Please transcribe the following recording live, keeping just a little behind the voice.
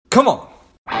Come on.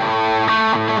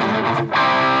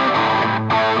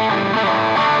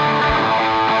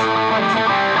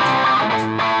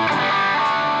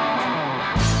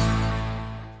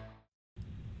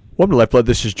 Welcome to Lifeblood.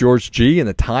 This is George G, and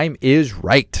the time is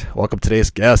right. Welcome to today's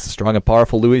guest, the strong and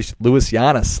powerful Louis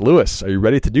Llanes. Louis, are you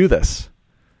ready to do this?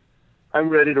 I'm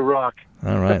ready to rock.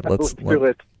 All right, let's do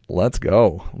it. Let's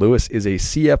go. Louis is a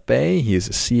CFA. He is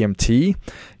a CMT.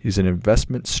 He's an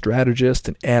investment strategist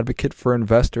and advocate for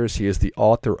investors. He is the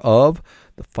author of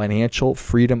The Financial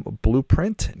Freedom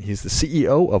Blueprint, and he's the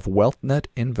CEO of WealthNet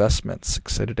Investments.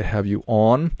 Excited to have you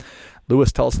on.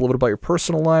 Louis, tell us a little bit about your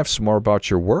personal life, some more about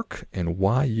your work, and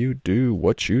why you do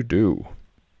what you do.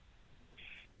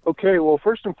 Okay, well,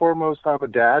 first and foremost, I'm a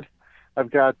dad. I've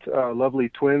got lovely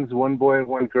twins, one boy and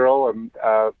one girl.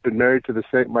 I've been married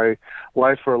to my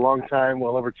wife for a long time,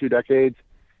 well over 2 decades.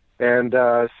 And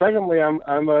secondly, I'm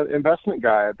an investment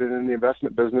guy. I've been in the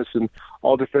investment business and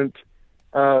all different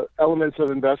elements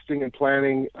of investing and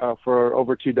planning for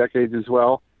over 2 decades as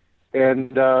well.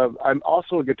 And I'm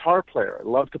also a guitar player. I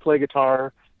love to play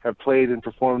guitar, have played and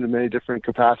performed in many different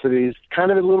capacities. Kind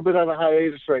of a little bit on a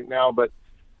hiatus right now, but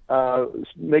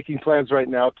making plans right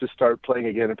now to start playing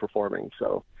again and performing.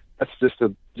 So that's just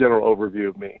a general overview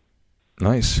of me.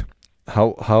 Nice.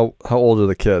 How old are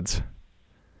the kids?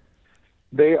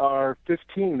 They are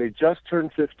 15. They just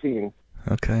turned 15.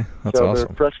 Okay, that's so awesome.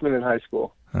 They're freshmen in high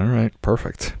school. All right,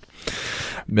 perfect.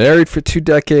 Married for 2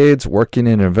 decades, working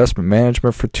in investment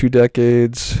management for 2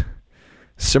 decades.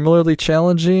 Similarly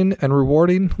challenging and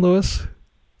rewarding, Louis?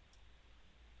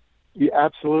 Yeah,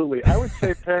 absolutely. I would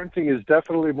say parenting is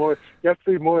definitely more, you have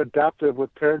to be more adaptive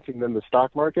with parenting than the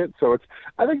stock market. So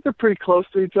I think they're pretty close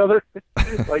to each other.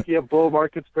 Like you have bull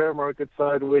markets, bear markets,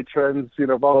 sideways trends,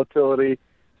 volatility,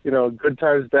 good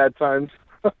times, bad times.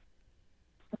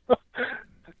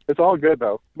 It's all good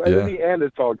though. Yeah. In the end,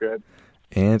 it's all good.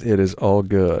 And it is all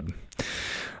good.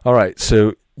 All right.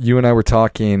 So you and I were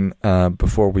talking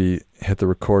before we hit the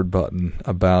record button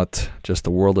about just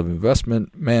the world of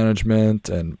investment management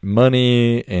and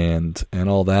money and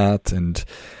all that. And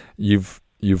you've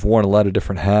worn a lot of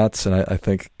different hats, and I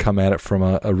think come at it from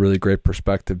a really great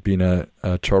perspective, being a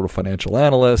chartered financial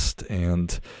analyst.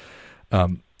 And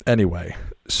anyway,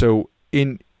 so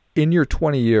in your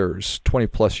 20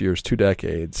 plus years, 2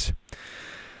 decades,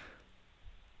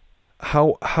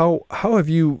 how have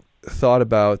you thought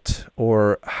about,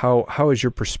 or how has your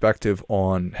perspective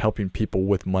on helping people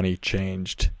with money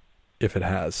changed, if it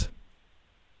has?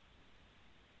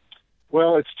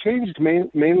 Well, it's changed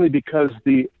mainly because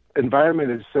the environment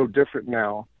is so different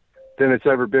now than it's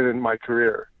ever been in my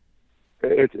career.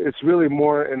 It's really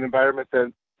more an environment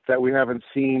that we haven't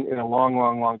seen in a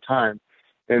long time.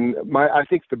 And I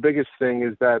think the biggest thing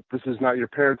is that this is not your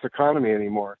parents' economy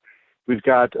anymore. We've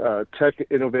got tech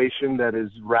innovation that is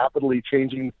rapidly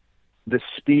changing the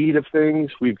speed of things.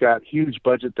 We've got huge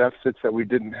budget deficits that we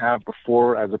didn't have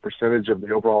before as a percentage of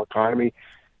the overall economy.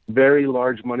 Very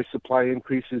large money supply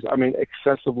increases.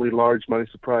 Excessively large money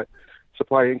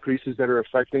supply increases that are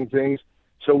affecting things.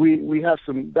 So we have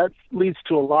that leads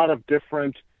to a lot of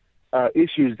different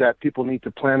issues that people need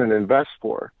to plan and invest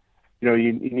for. You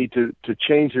need to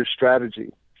change your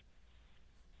strategy.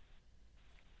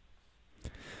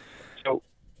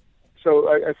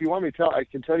 So if you want me to I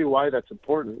can tell you why that's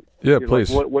important. Yeah, please.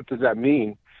 What does that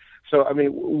mean? So,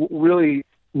 really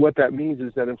what that means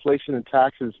is that inflation and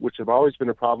taxes, which have always been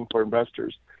a problem for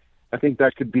investors, I think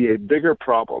that could be a bigger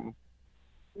problem,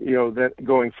 that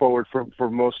going forward for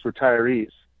most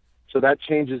retirees. So that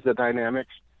changes the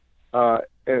dynamics,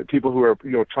 and people who are,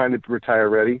 trying to retire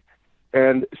ready.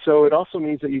 And so it also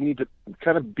means that you need to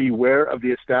kind of beware of the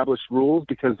established rules,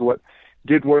 because what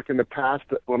did work in the past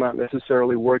will not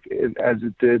necessarily work as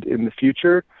it did in the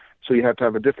future. So you have to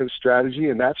have a different strategy,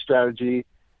 and that strategy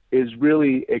is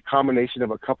really a combination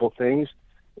of a couple things.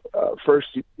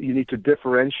 First, you need to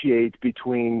differentiate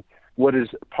between what is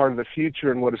part of the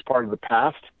future and what is part of the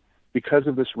past, because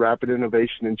of this rapid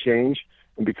innovation and change,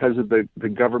 and because of the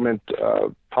government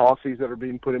policies that are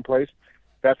being put in place.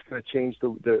 That's going to change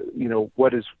the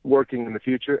what is working in the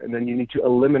future, and then you need to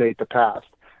eliminate the past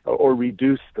or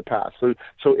reduce the past.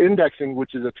 So indexing,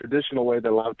 which is a traditional way that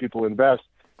a lot of people invest,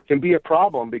 can be a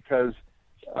problem, because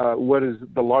what is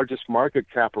the largest market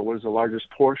cap, or what is the largest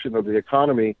portion of the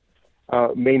economy,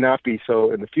 may not be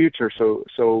so in the future. So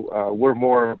we're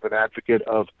more of an advocate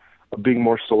of being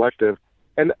more selective,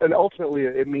 and ultimately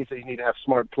it means that you need to have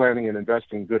smart planning and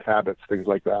investing, good habits, things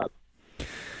like that.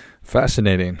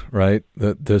 Fascinating, right?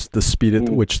 The speed at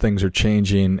which things are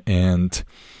changing, and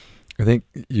I think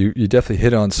you definitely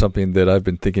hit on something that I've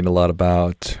been thinking a lot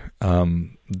about,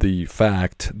 the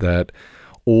fact that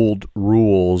old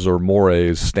rules or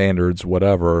mores, standards,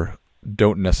 whatever,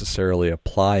 don't necessarily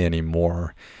apply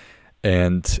anymore.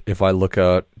 And if I look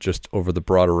out just over the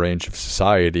broader range of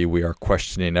society, we are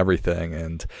questioning everything.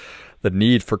 And the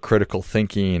need for critical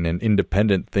thinking and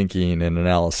independent thinking and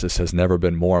analysis has never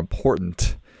been more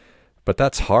important. But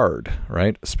that's hard,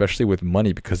 right? Especially with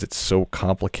money, because it's so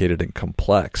complicated and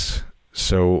complex.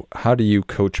 So how do you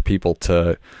coach people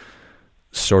to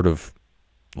sort of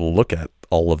look at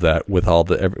all of that with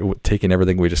taking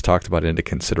everything we just talked about into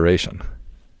consideration?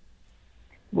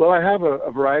 Well, I have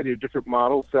a variety of different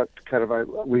models that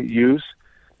we use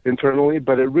internally,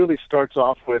 but it really starts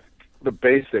off with the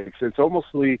basics. It's almost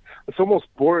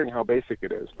boring how basic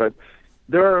it is, but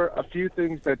there are a few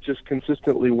things that just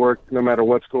consistently work no matter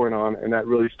what's going on, and that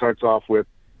really starts off with,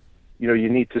 you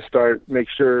need to make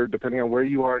sure, depending on where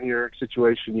you are in your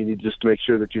situation, you need just to make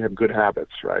sure that you have good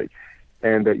habits, right?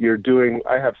 And that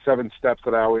I have 7 steps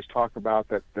that I always talk about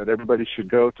that everybody should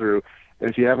go through. And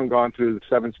if you haven't gone through the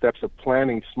 7 steps of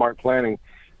planning, smart planning,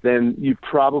 then you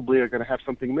probably are going to have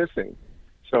something missing.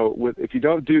 So if you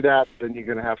don't do that, then you're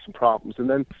going to have some problems. And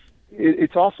then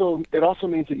it also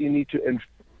means that you need to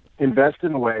invest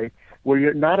in a way where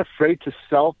you're not afraid to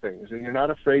sell things, and you're not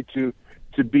afraid to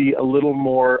be a little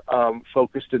more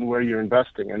focused in where you're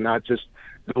investing and not just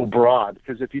go broad.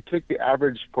 Because if you take the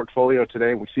average portfolio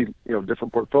today, we see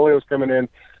different portfolios coming in,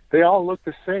 they all look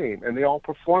the same and they all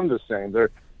perform the same.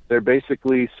 They're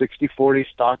basically 60-40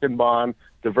 stock and bond,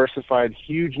 diversified,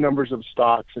 huge numbers of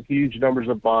stocks and huge numbers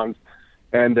of bonds,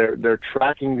 and they're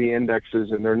tracking the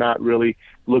indexes, and they're not really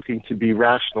looking to be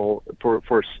rational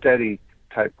for steady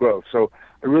type growth. So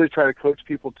I really try to coach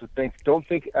people to don't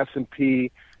think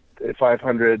S&P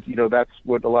 500, that's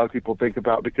what a lot of people think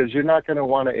about, because you're not going to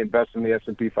want to invest in the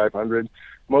S&P 500.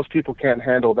 Most people can't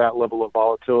handle that level of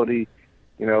volatility.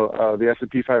 The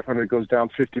S&P 500 goes down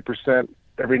 50%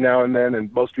 every now and then,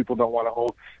 and most people don't want to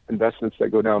hold investments that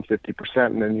go down 50%,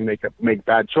 and then you make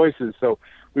bad choices. So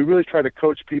we really try to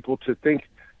coach people to think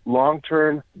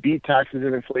long-term, beat taxes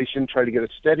and inflation, try to get a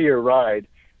steadier ride,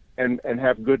 and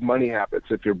have good money habits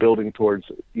if you're building towards,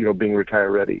 being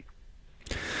retire ready.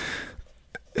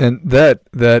 And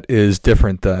that is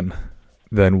different than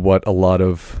what a lot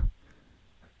of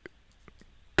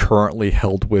currently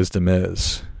held wisdom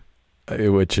is,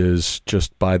 which is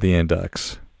just buy the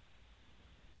index.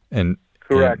 And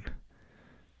correct.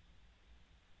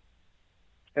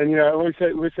 And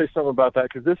let me say something about that,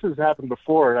 because this has happened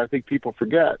before, and I think people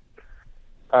forget.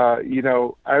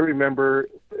 I remember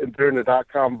during the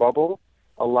 .com bubble,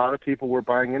 a lot of people were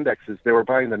buying indexes. They were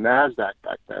buying the NASDAQ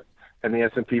back then and the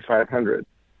S&P 500.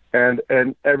 And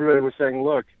everybody was saying,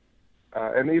 look,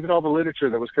 and even all the literature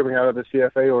that was coming out of the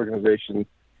CFA organization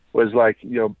was like,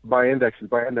 buy indexes,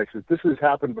 buy indexes. This has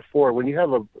happened before. When you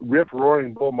have a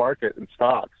rip-roaring bull market in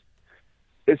stocks,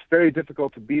 it's very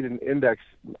difficult to beat an index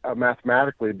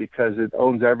mathematically, because it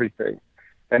owns everything.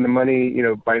 And the money,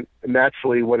 by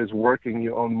naturally what is working,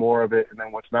 you own more of it, and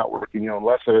then what's not working, you own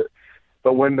less of it.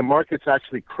 But when the markets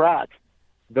actually crack,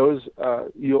 those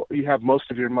you have most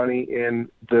of your money in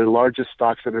the largest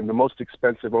stocks that are the most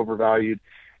expensive, overvalued,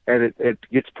 and it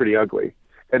gets pretty ugly.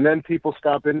 And then people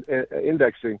stop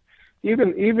indexing.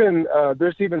 Even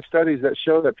there's even studies that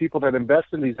show that people that invest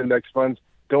in these index funds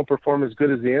don't perform as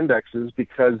good as the indexes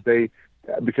because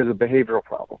of behavioral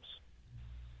problems.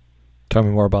 Tell me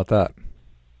more about that.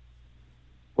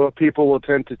 Well, people will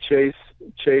tend to chase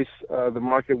the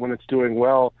market when it's doing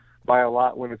well, buy a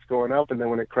lot when it's going up, and then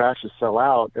when it crashes, sell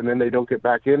out, and then they don't get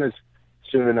back in as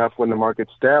soon enough when the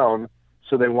market's down,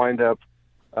 so they wind up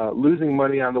losing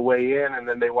money on the way in, and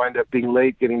then they wind up being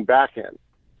late getting back in.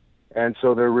 And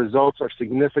so their results are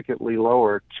significantly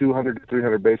lower, 200 to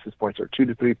 300 basis points or 2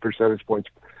 to 3 percentage points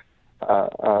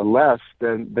less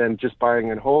than just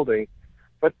buying and holding.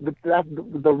 But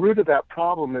the root of that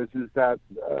problem is that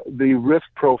the risk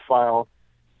profile,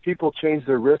 people change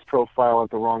their risk profile at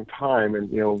the wrong time.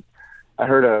 And, I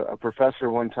heard a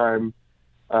professor one time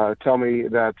tell me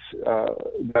that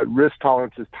risk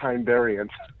tolerance is time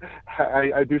variance.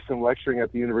 I do some lecturing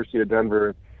at the University of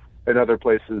Denver and other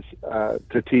places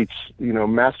to teach,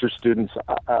 master students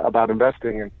about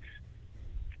investing.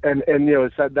 And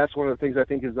that's one of the things I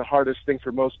think is the hardest thing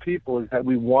for most people, is that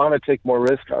we want to take more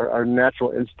risk. Our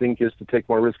natural instinct is to take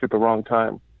more risk at the wrong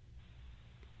time.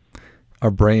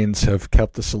 Our brains have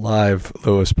kept us alive,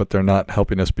 Louis, but they're not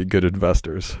helping us be good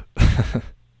investors.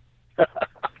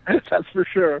 That's for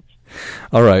sure.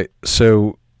 All right.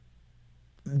 So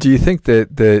do you think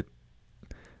that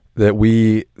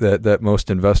most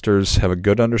investors have a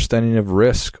good understanding of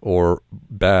risk, or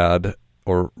bad,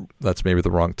 or that's maybe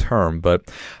the wrong term,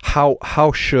 but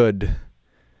how should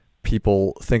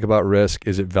people think about risk?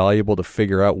 Is it valuable to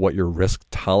figure out what your risk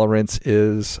tolerance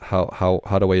is?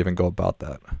 How do I even go about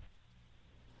that?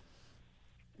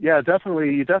 Yeah,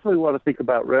 definitely. You definitely want to think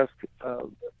about risk.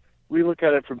 We look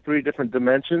at it from three different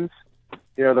dimensions.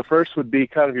 The first would be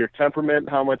kind of your temperament,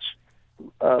 how much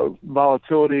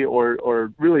volatility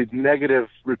or really negative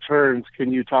returns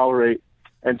can you tolerate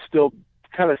and still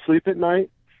kind of sleep at night.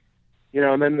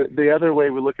 And then the other way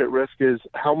we look at risk is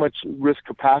how much risk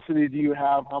capacity do you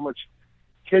have? How much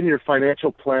can your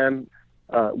financial plan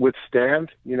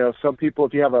withstand? Some people,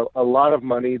 if you have a lot of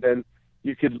money, then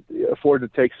you could afford to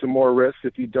take some more risk.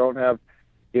 If you don't have,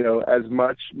 as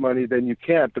much money, then you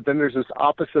can't. But then there's this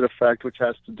opposite effect, which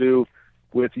has to do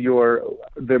with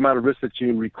the amount of risk that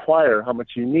you require, how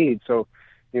much you need. So,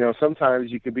 sometimes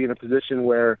you could be in a position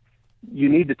where you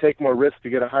need to take more risk to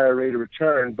get a higher rate of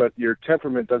return, but your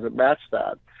temperament doesn't match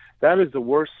that. That is the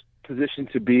worst position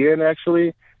to be in,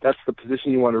 actually. That's the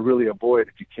position you want to really avoid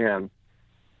if you can.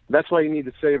 That's why you need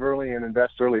to save early and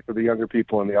invest early for the younger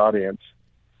people in the audience.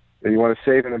 And you want to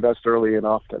save and invest early and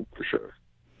often, for sure.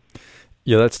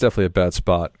 Yeah, that's definitely a bad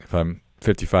spot. If I'm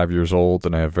 55 years old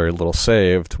and I have very little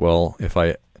saved, well, if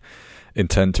I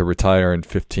intend to retire in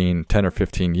 10 or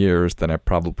 15 years, then I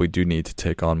probably do need to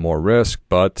take on more risk.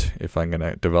 But if I'm going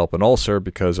to develop an ulcer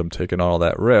because I'm taking on all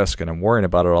that risk and I'm worrying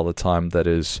about it all the time, that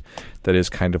is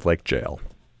kind of like jail.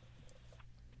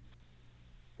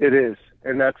 It is.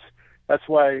 And that's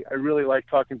why I really like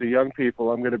talking to young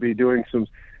people. I'm going to be doing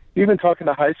even talking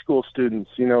to high school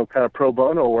students, kind of pro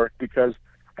bono work, because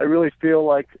I really feel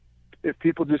like if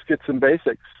people just get some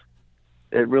basics,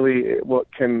 it really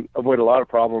can avoid a lot of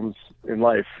problems in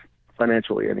life,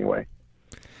 financially anyway.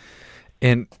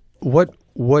 And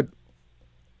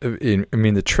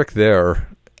the trick there,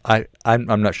 I'm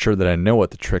not sure that I know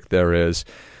what the trick there is,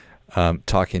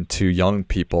 talking to young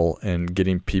people and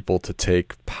getting people to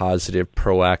take positive,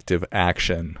 proactive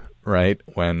action, right?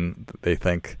 When they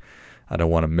think, I don't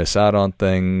want to miss out on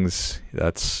things.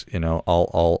 That's,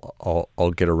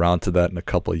 I'll get around to that in a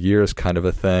couple of years, kind of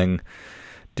a thing.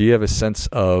 Do you have a sense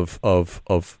of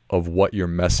what your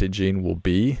messaging will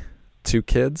be to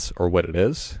kids, or what it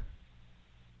is?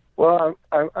 Well,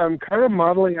 I'm kind of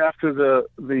modeling after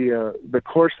the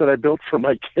course that I built for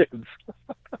my kids.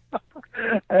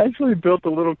 I actually built a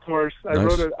little course. Nice. I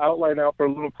wrote an outline out for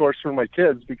a little course for my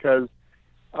kids because,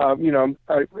 I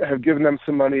have given them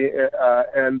some money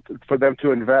and for them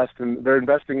to invest, and they're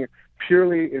investing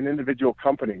purely in individual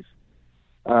companies.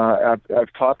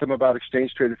 I've taught them about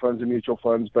exchange-traded funds and mutual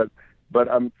funds, but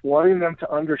I'm wanting them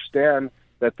to understand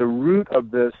that the root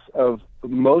of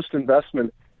most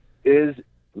investment is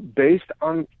based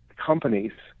on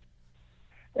companies.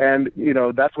 And,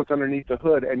 that's what's underneath the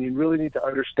hood, and you really need to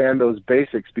understand those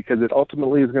basics because it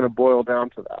ultimately is going to boil down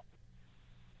to that,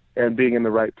 and being in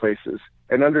the right places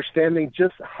and understanding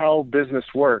just how business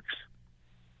works.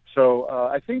 So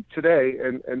I think today,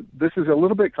 and this is a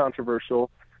little bit controversial,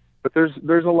 but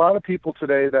there's a lot of people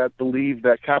today that believe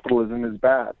that capitalism is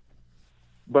bad,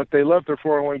 but they love their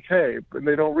 401k, and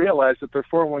they don't realize that their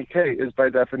 401k is by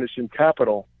definition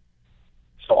capital.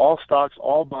 So all stocks,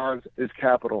 all bonds is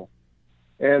capital.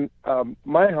 And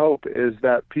my hope is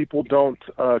that people don't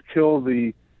kill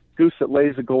the goose that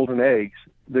lays the golden eggs,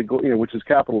 which is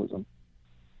capitalism.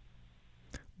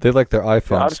 They like their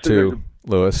iPhones too,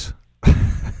 Louis.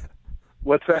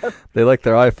 What's that? They like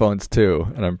their iPhones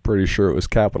too, and I'm pretty sure it was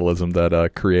capitalism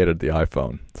that created the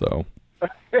iPhone. So.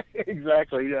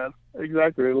 Exactly. Yeah.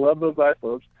 Exactly. I love those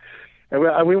iPhones,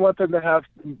 and we want them to have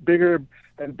bigger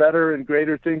and better and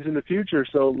greater things in the future.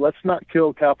 So let's not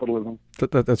kill capitalism.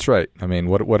 That's right. I mean,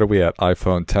 what are we at?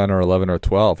 iPhone 10 or 11 or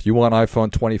 12? You want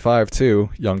iPhone 25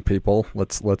 too, young people.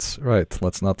 Let's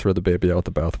not throw the baby out with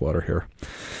the bathwater here.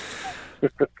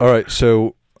 All right.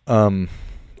 So, I'm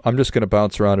just going to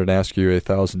bounce around and ask you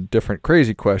 1,000 different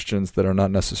crazy questions that are not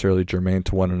necessarily germane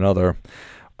to one another.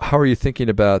 How are you thinking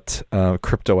about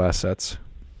crypto assets?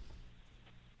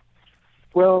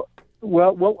 Well,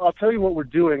 I'll tell you what we're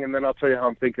doing, and then I'll tell you how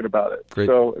I'm thinking about it. Great.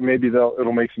 So maybe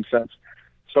it'll make some sense.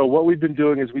 So what we've been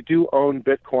doing is we do own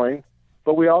Bitcoin,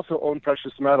 but we also own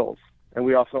precious metals, and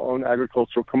we also own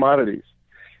agricultural commodities.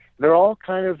 They're all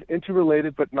kind of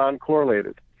interrelated but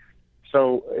non-correlated.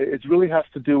 So it really has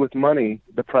to do with money,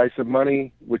 the price of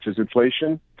money, which is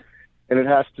inflation, and it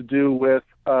has to do with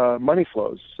money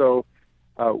flows. So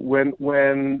when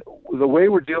the way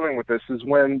we're dealing with this is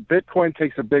when Bitcoin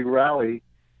takes a big rally,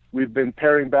 we've been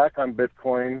paring back on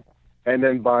Bitcoin and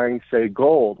then buying, say,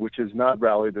 gold, which has not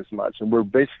rallied as much, and we're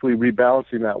basically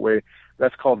rebalancing that way.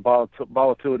 That's called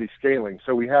volatility scaling.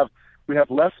 So we have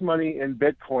less money in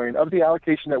Bitcoin of the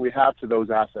allocation that we have to those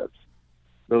assets.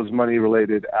 those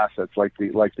money-related assets like the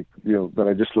that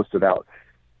I just listed out.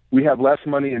 We have less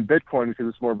money in Bitcoin because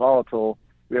it's more volatile.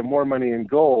 We have more money in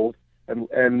gold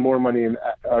and more money in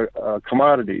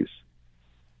commodities.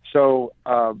 So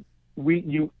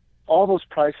all those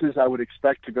prices I would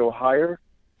expect to go higher,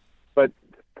 but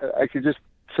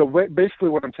basically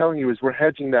what I'm telling you is we're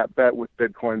hedging that bet with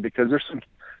Bitcoin because there's some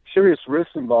serious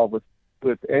risks involved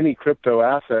with any crypto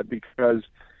asset because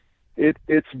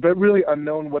it's really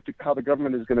unknown how the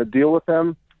government is going to deal with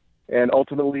them. And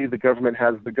ultimately, the government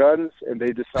has the guns, and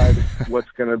they decide what's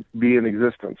going to be in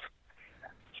existence.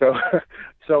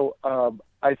 So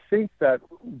I think that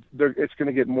it's going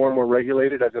to get more and more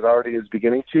regulated, as it already is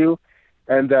beginning to,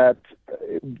 and that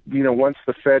once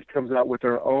the Fed comes out with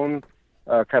their own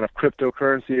kind of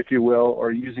cryptocurrency, if you will,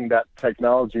 or using that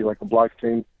technology like a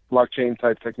blockchain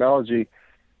type technology,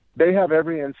 they have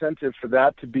every incentive for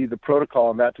that to be the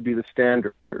protocol and that to be the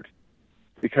standard,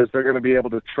 because they're going to be able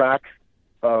to track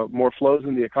more flows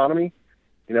in the economy,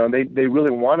 and they really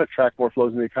want to track more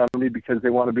flows in the economy because they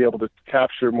want to be able to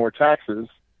capture more taxes.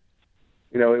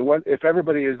 If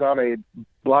everybody is on a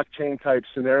blockchain type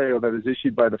scenario that is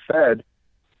issued by the Fed,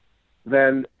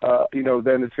 then it's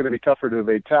going to be tougher to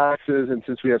evade taxes. And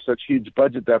since we have such huge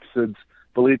budget deficits,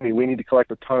 believe me, we need to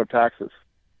collect a ton of taxes.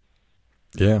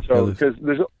 Yeah. So because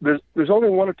there's only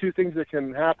one or two things that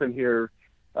can happen here,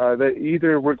 that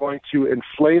either we're going to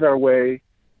inflate our way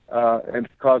and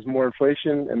cause more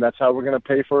inflation, and that's how we're going to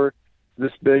pay for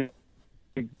this big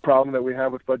problem that we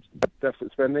have with budget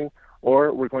deficit spending,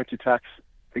 or we're going to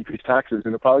increase taxes, and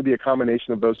it'll probably be a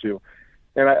combination of those two.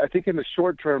 And I think in the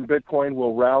short term, Bitcoin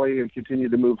will rally and continue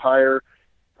to move higher.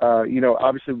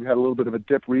 Obviously we had a little bit of a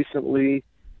dip recently.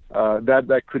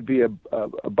 That could be a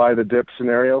buy the dip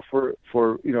scenario for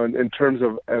in terms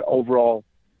of an overall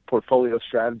portfolio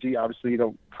strategy. Obviously you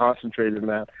don't concentrate in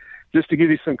that. Just to give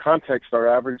you some context, our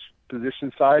average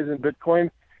position size in Bitcoin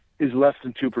is less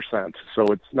than 2%, so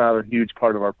it's not a huge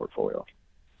part of our portfolio.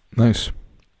 Nice.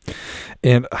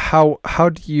 And how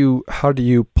do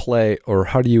you play, or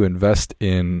how do you invest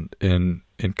in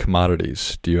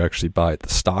commodities? Do you actually buy the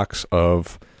stocks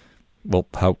of? Well,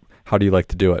 how do you like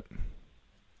to do it?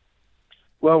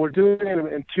 Well, we're doing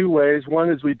it in two ways. One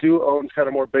is we do own kind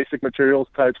of more basic materials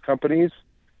types companies.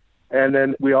 And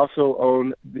then we also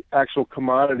own the actual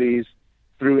commodities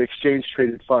through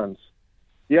exchange-traded funds.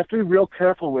 You have to be real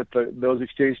careful with those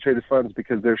exchange-traded funds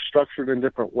because they're structured in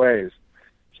different ways.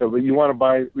 So you want to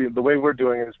buy, the way we're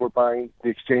doing it is we're buying the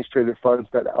exchange-traded funds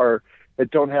that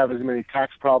don't have as many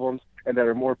tax problems and that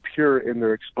are more pure in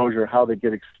their exposure, how they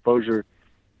get exposure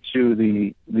to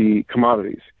the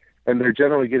commodities. And they're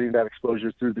generally getting that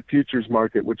exposure through the futures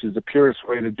market, which is the purest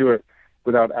way to do it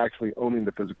without actually owning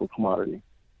the physical commodity.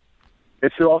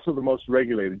 It's also the most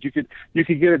regulated. You could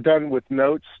get it done with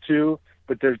notes too,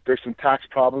 but there's some tax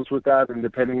problems with that. And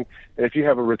if you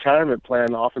have a retirement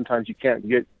plan, oftentimes you can't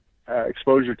get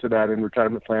exposure to that in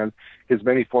retirement plans because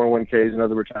many 401ks and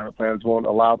other retirement plans won't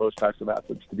allow those types of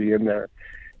assets to be in there.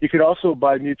 You could also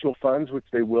buy mutual funds, which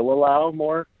they will allow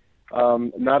more.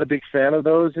 Not a big fan of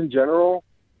those in general,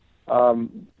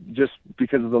 just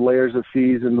because of the layers of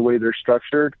fees and the way they're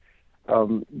structured.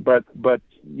 But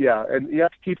yeah, and you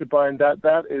have to keep in mind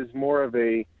that is more of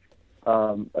a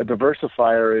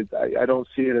diversifier. I don't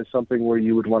see it as something where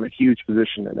you would want a huge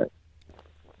position in it.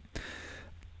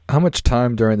 How much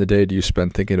time during the day do you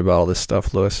spend thinking about all this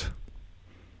stuff, Louis?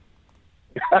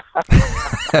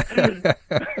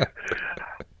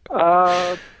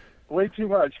 Way too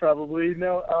much, probably.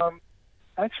 No,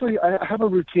 actually, I have a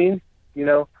routine.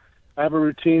 I have a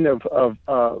routine of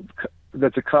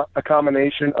that's a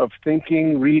combination of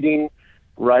thinking, reading,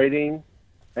 writing,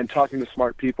 and talking to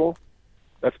smart people.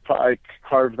 I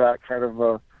carve that kind of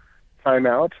a time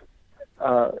out,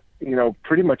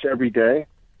 pretty much every day.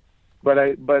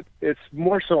 But it's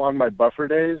more so on my buffer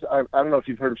days. I don't know if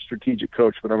you've heard of Strategic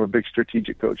Coach, but I'm a big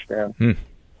Strategic Coach fan.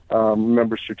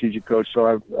 Remember Strategic Coach.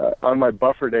 So on my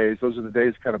buffer days, those are the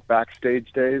days, kind of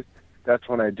backstage days. That's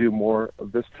when I do more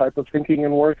of this type of thinking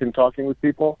and work and talking with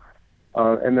people.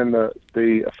 And then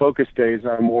the focus days,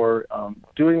 I'm more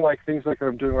doing things like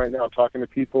I'm doing right now, talking to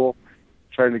people,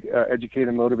 trying to educate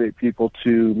and motivate people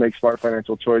to make smart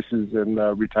financial choices and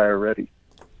retire ready.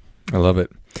 I love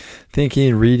it.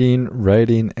 Thinking, reading,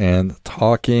 writing, and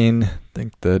talking. I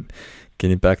think that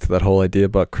getting back to that whole idea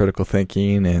about critical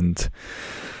thinking and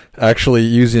actually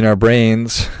using our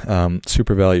brains,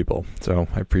 super valuable. So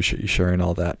I appreciate you sharing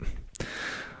all that.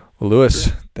 Well,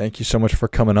 Louis, thank you so much for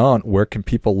coming on. Where can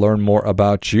people learn more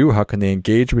about you? How can they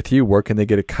engage with you? Where can they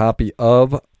get a copy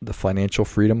of the Financial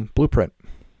Freedom Blueprint?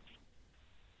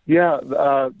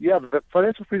 The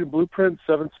Financial Freedom Blueprint,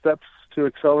 7 steps to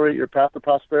Accelerate Your Path to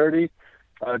Prosperity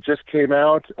just came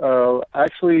out.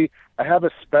 Actually, I have a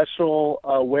special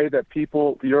way that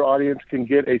your audience can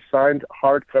get a signed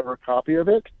hardcover copy of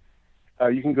it.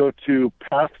 You can go to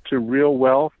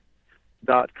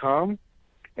pathtorealwealth.com,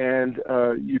 and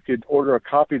you could order a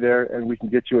copy there, and we can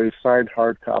get you a signed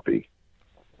hard copy.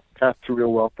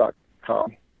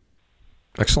 pathtorealwealth.com.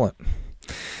 Excellent.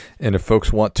 And if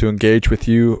folks want to engage with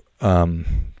you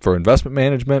for investment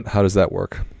management, how does that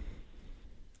work?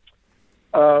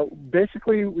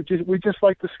 Basically, we just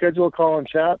like to schedule a call and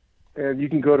chat, and you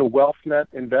can go to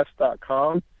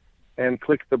wealthnetinvest.com and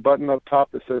click the button up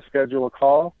top that says schedule a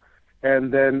call,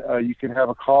 and then you can have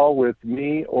a call with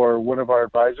me or one of our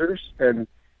advisors and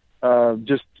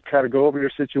just kind of go over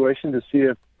your situation to see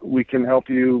if we can help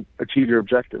you achieve your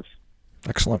objectives.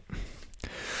 Excellent.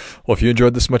 Well, if you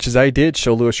enjoyed this as much as I did,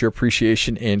 show Lewis your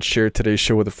appreciation and share today's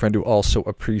show with a friend who also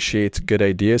appreciates good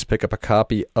ideas. Pick up a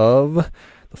copy of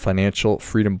the Financial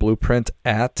Freedom Blueprint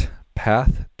at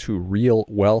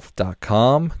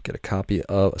pathtorealwealth.com. Get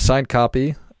a signed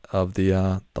copy of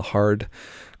the hard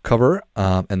cover,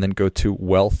 and then go to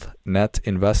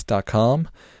wealthnetinvest.com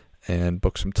and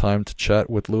book some time to chat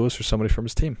with Lewis or somebody from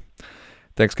his team.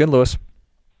 Thanks again, Lewis.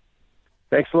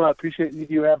 Thanks a lot. Appreciate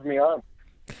you having me on.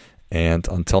 And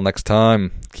until next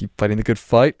time, keep fighting the good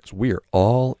fight, as we are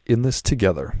all in this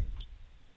together.